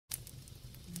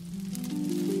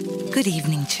Good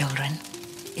evening, children.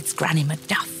 It's Granny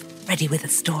MACDUFF, ready with a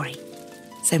story.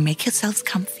 So make yourselves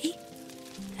comfy,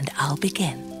 and I'll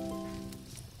begin.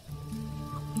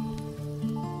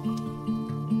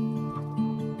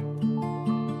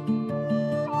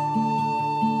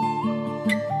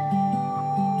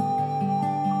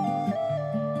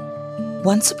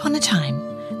 Once upon a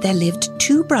time, there lived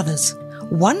two brothers,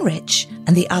 one rich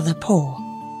and the other poor.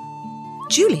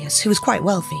 Julius, who was quite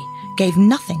wealthy, gave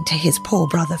nothing to his poor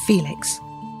brother Felix.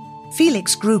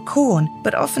 Felix grew corn,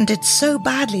 but often did so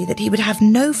badly that he would have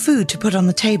no food to put on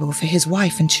the table for his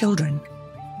wife and children.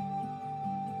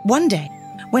 One day,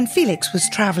 when Felix was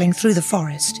travelling through the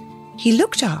forest, he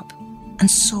looked up and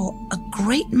saw a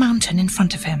great mountain in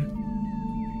front of him.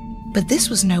 But this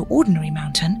was no ordinary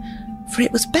mountain, for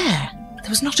it was bare. There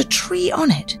was not a tree on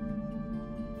it.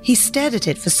 He stared at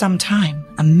it for some time,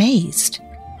 amazed.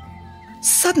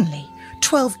 Suddenly,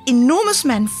 12 enormous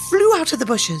men flew out of the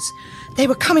bushes. They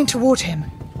were coming toward him.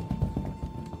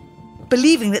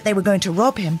 Believing that they were going to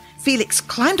rob him, Felix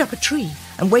climbed up a tree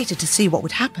and waited to see what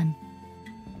would happen.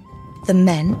 The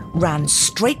men ran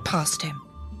straight past him.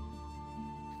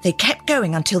 They kept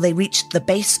going until they reached the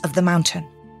base of the mountain.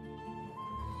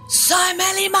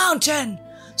 "Simeli Mountain!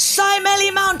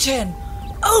 Simeli Mountain!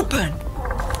 Open!"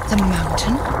 The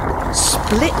mountain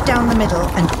split down the middle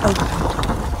and opened.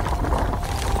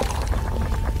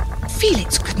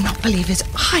 Felix could not believe his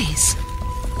eyes.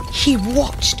 He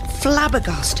watched,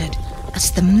 flabbergasted, as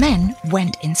the men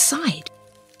went inside.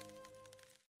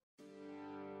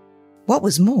 What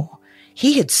was more,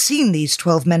 he had seen these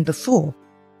 12 men before.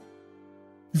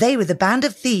 They were the band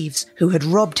of thieves who had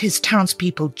robbed his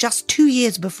townspeople just 2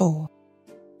 years before.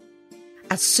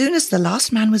 As soon as the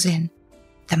last man was in,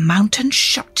 the mountain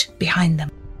shut behind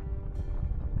them.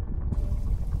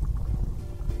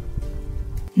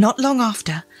 Not long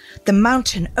after, the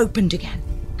mountain opened again,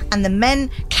 and the men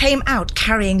came out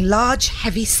carrying large,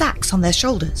 heavy sacks on their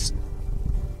shoulders.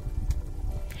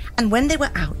 And when they were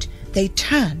out, they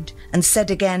turned and said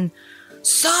again,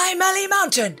 "Simeli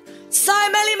Mountain!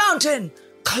 Simeli Mountain!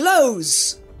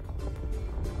 Close!"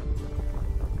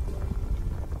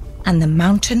 And the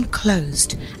mountain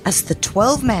closed as the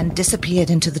 12 men disappeared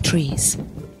into the trees.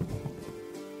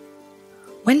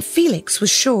 When Felix was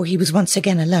sure he was once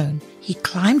again alone, he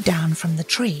climbed down from the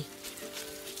tree.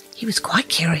 He was quite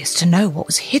curious to know what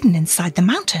was hidden inside the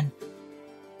mountain.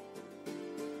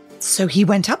 So he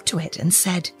went up to it and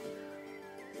said,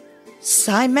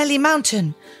 "Simeli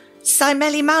Mountain!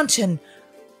 Simeli Mountain!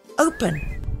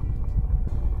 Open!"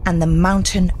 And the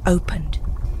mountain opened.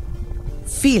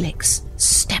 Felix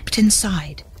stepped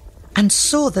inside and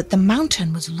saw that the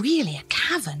mountain was really a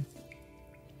cavern.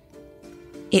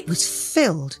 It was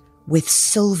filled with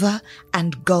silver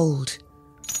and gold.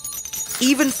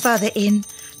 Even further in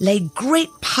lay great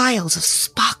piles of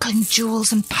sparkling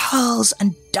jewels and pearls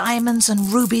and diamonds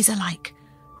and rubies alike.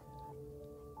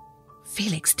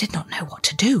 Felix did not know what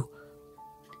to do.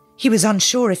 He was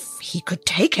unsure if he could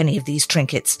take any of these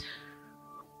trinkets,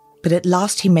 but at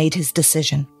last he made his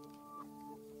decision.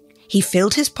 He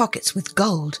filled his pockets with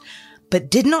gold, but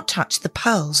did not touch the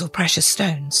pearls or precious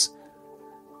stones.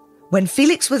 When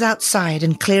Felix was outside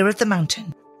and clear of the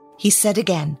mountain, he said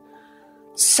again,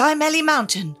 "Simeli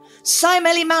Mountain!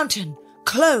 Simeli Mountain!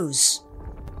 Close!"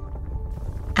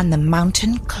 And the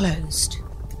mountain closed.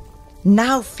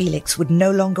 Now Felix would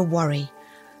no longer worry,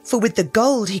 for with the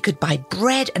gold he could buy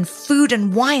bread and food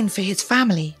and wine for his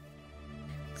family.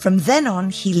 From then on,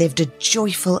 he lived a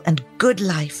joyful and good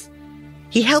life.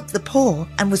 He helped the poor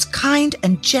and was kind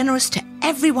and generous to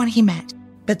everyone he met.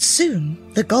 But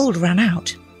soon the gold ran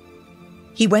out.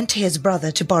 He went to his brother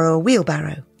to borrow a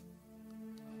wheelbarrow.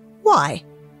 "Why?"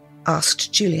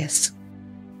 asked Julius.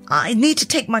 "I need to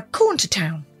take my corn to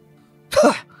town."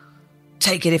 "Puh!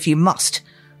 Take it if you must,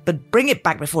 but bring it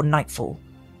back before nightfall."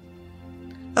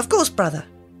 "Of course, brother,"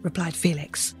 replied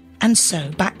Felix. And so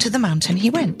back to the mountain he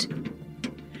went.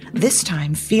 This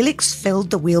time Felix filled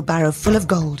the wheelbarrow full of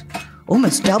gold,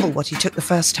 almost double what he took the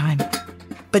first time.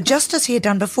 But just as he had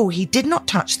done before, he did not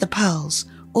touch the pearls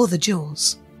or the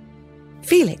jewels.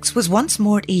 Felix was once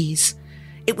more at ease.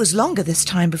 It was longer this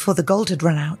time before the gold had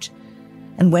run out,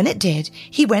 and when it did,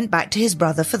 he went back to his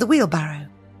brother for the wheelbarrow.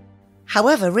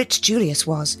 However rich Julius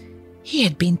was, he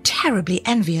had been terribly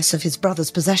envious of his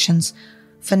brother's possessions,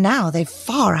 for now they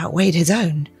far outweighed his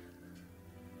own.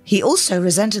 He also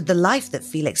resented the life that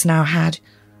Felix now had,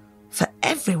 for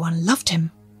everyone loved him.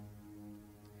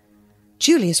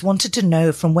 Julius wanted to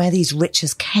know from where these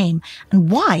riches came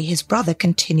and why his brother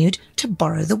continued to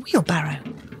borrow the wheelbarrow.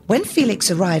 When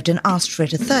Felix arrived and asked for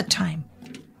it a third time,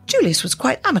 Julius was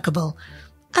quite amicable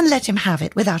and let him have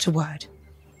it without a word.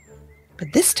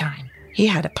 But this time he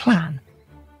had a plan.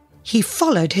 He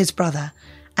followed his brother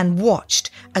and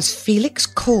watched as Felix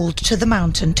called to the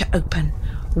mountain to open,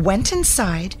 went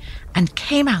inside, and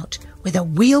came out with a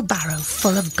wheelbarrow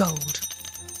full of gold.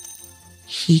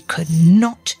 He could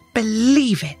not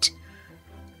believe it.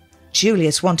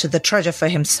 Julius wanted the treasure for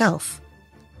himself,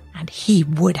 and he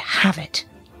would have it.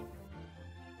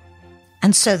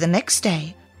 And so the next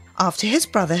day, after his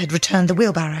brother had returned the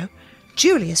wheelbarrow,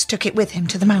 Julius took it with him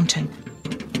to the mountain.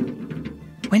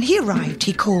 When he arrived,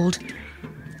 he called,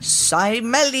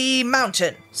 "Simeli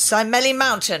Mountain! Simeli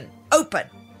Mountain! Open!"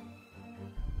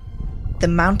 The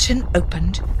mountain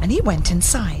opened, and he went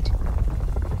inside.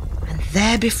 And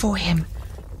there before him,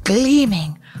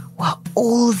 gleaming, were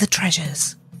all the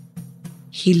treasures.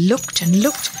 He looked and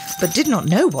looked, but did not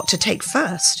know what to take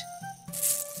first.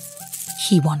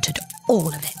 He wanted all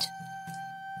of it.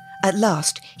 At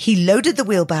last, he loaded the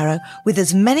wheelbarrow with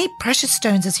as many precious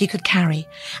stones as he could carry,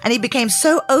 and he became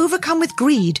so overcome with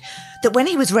greed that when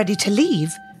he was ready to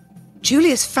leave,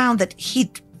 Julius found that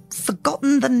he'd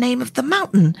forgotten the name of the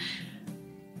mountain.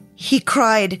 He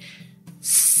cried,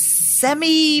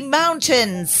 "Simeli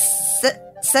Mountain!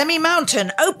 Simeli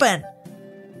Mountain, open!"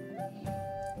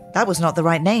 That was not the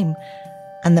right name,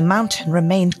 and the mountain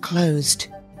remained closed.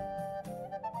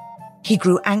 He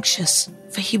grew anxious,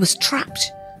 for he was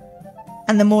trapped.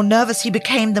 And the more nervous he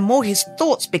became, the more his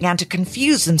thoughts began to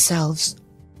confuse themselves.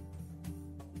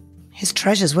 His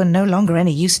treasures were no longer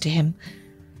any use to him.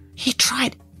 He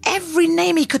tried every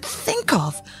name he could think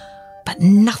of, but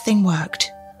nothing worked.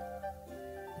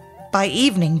 By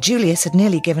evening, Julius had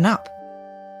nearly given up.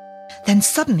 Then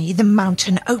suddenly the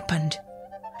mountain opened.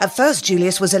 At first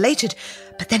Julius was elated,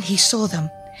 but then he saw them.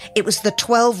 It was the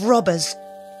 12 robbers.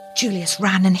 Julius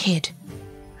ran and hid.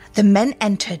 The men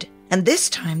entered, and this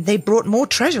time they brought more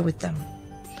treasure with them.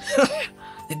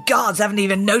 "The guards haven't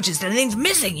even noticed anything's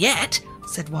missing yet,"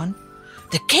 said one.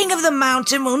 "The king of the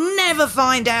mountain will never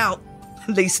find out.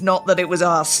 At least not that it was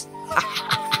us."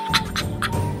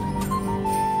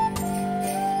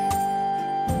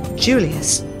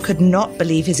 Julius could not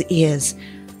believe his ears.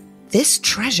 This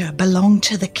treasure belonged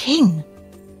to the king.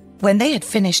 When they had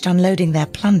finished unloading their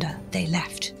plunder, they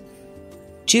left.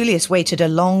 Julius waited a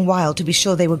long while to be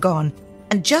sure they were gone,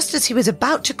 and just as he was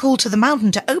about to call to the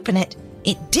mountain to open it,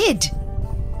 it did.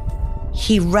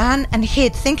 He ran and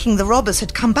hid, thinking the robbers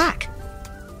had come back.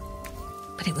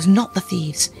 But it was not the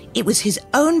thieves. It was his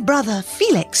own brother,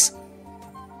 Felix.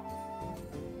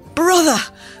 "Brother!"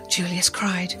 Julius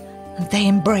cried, and they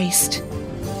embraced.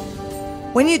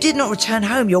 "When you did not return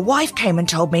home, your wife came and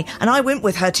told me, and I went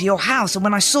with her to your house, and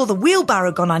when I saw the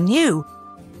wheelbarrow gone, I knew.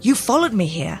 You followed me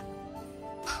here.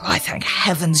 I thank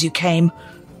heavens you came.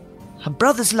 A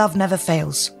brother's love never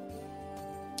fails."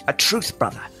 "A truth,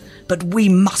 brother, but we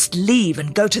must leave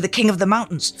and go to the king of the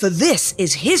mountains, for this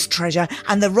is his treasure,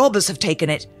 and the robbers have taken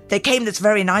it. They came this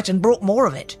very night and brought more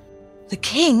of it." "The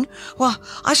king? Well,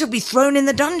 I shall be thrown in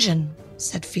the dungeon,"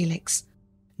 said Felix.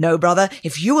 "No, brother,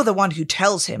 if you are the one who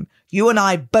tells him, you and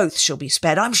I both shall be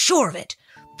spared, I'm sure of it,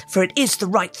 for it is the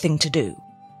right thing to do.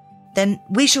 Then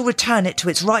we shall return it to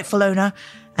its rightful owner,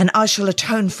 and I shall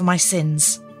atone for my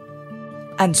sins.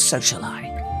 And so shall I."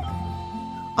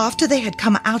 After they had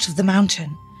come out of the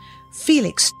mountain,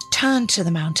 Felix turned to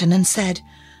the mountain and said,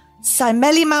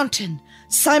 "Simeli Mountain,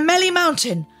 Simeli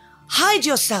Mountain, hide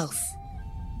yourself."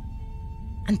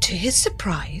 And to his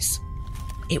surprise,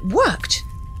 it worked.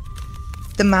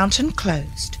 The mountain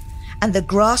closed, and the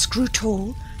grass grew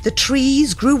tall, the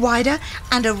trees grew wider,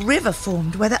 and a river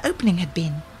formed where the opening had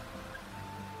been.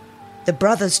 The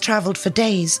brothers travelled for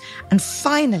days and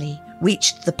finally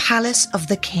reached the palace of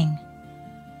the king.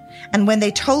 And when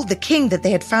they told the king that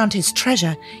they had found his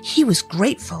treasure, he was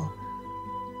grateful.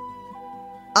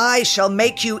 "I shall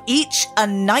make you each a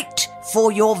knight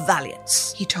for your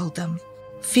valiance," he told them.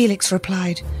 Felix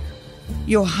replied,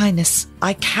 "Your Highness,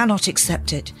 I cannot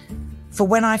accept it. For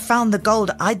when I found the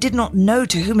gold, I did not know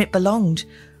to whom it belonged.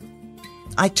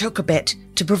 I took a bit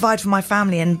to provide for my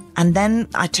family, and then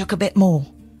I took a bit more."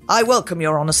 "I welcome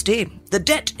your honesty. The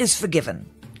debt is forgiven.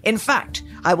 In fact,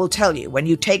 I will tell you, when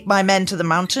you take my men to the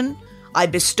mountain, I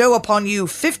bestow upon you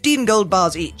 15 gold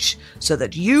bars each, so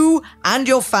that you and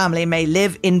your family may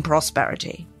live in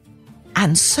prosperity."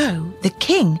 And so the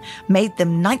king made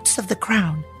them knights of the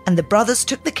crown, and the brothers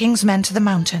took the king's men to the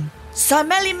mountain.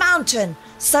 "Simeli Mountain!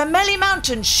 Simeli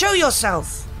Mountain, show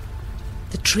yourself!"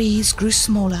 The trees grew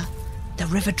smaller, the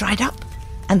river dried up,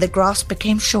 and the grass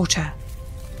became shorter.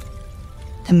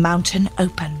 The mountain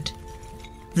opened.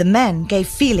 The men gave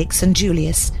Felix and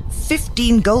Julius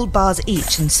 15 gold bars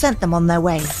each and sent them on their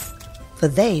way, for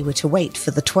they were to wait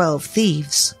for the 12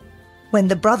 thieves. When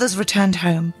the brothers returned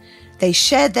home, they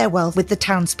shared their wealth with the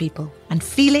townspeople, and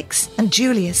Felix and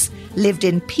Julius lived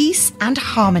in peace and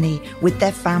harmony with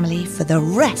their family for the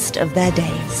rest of their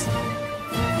days.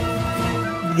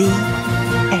 The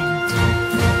end.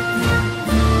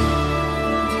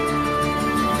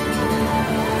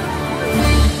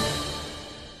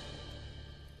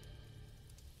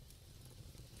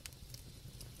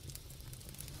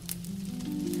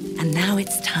 And now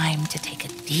it's time to take a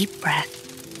deep breath,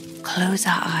 close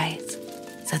our eyes,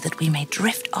 so that we may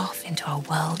drift off into a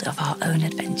world of our own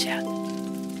adventure.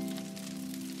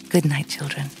 Good night,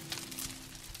 children.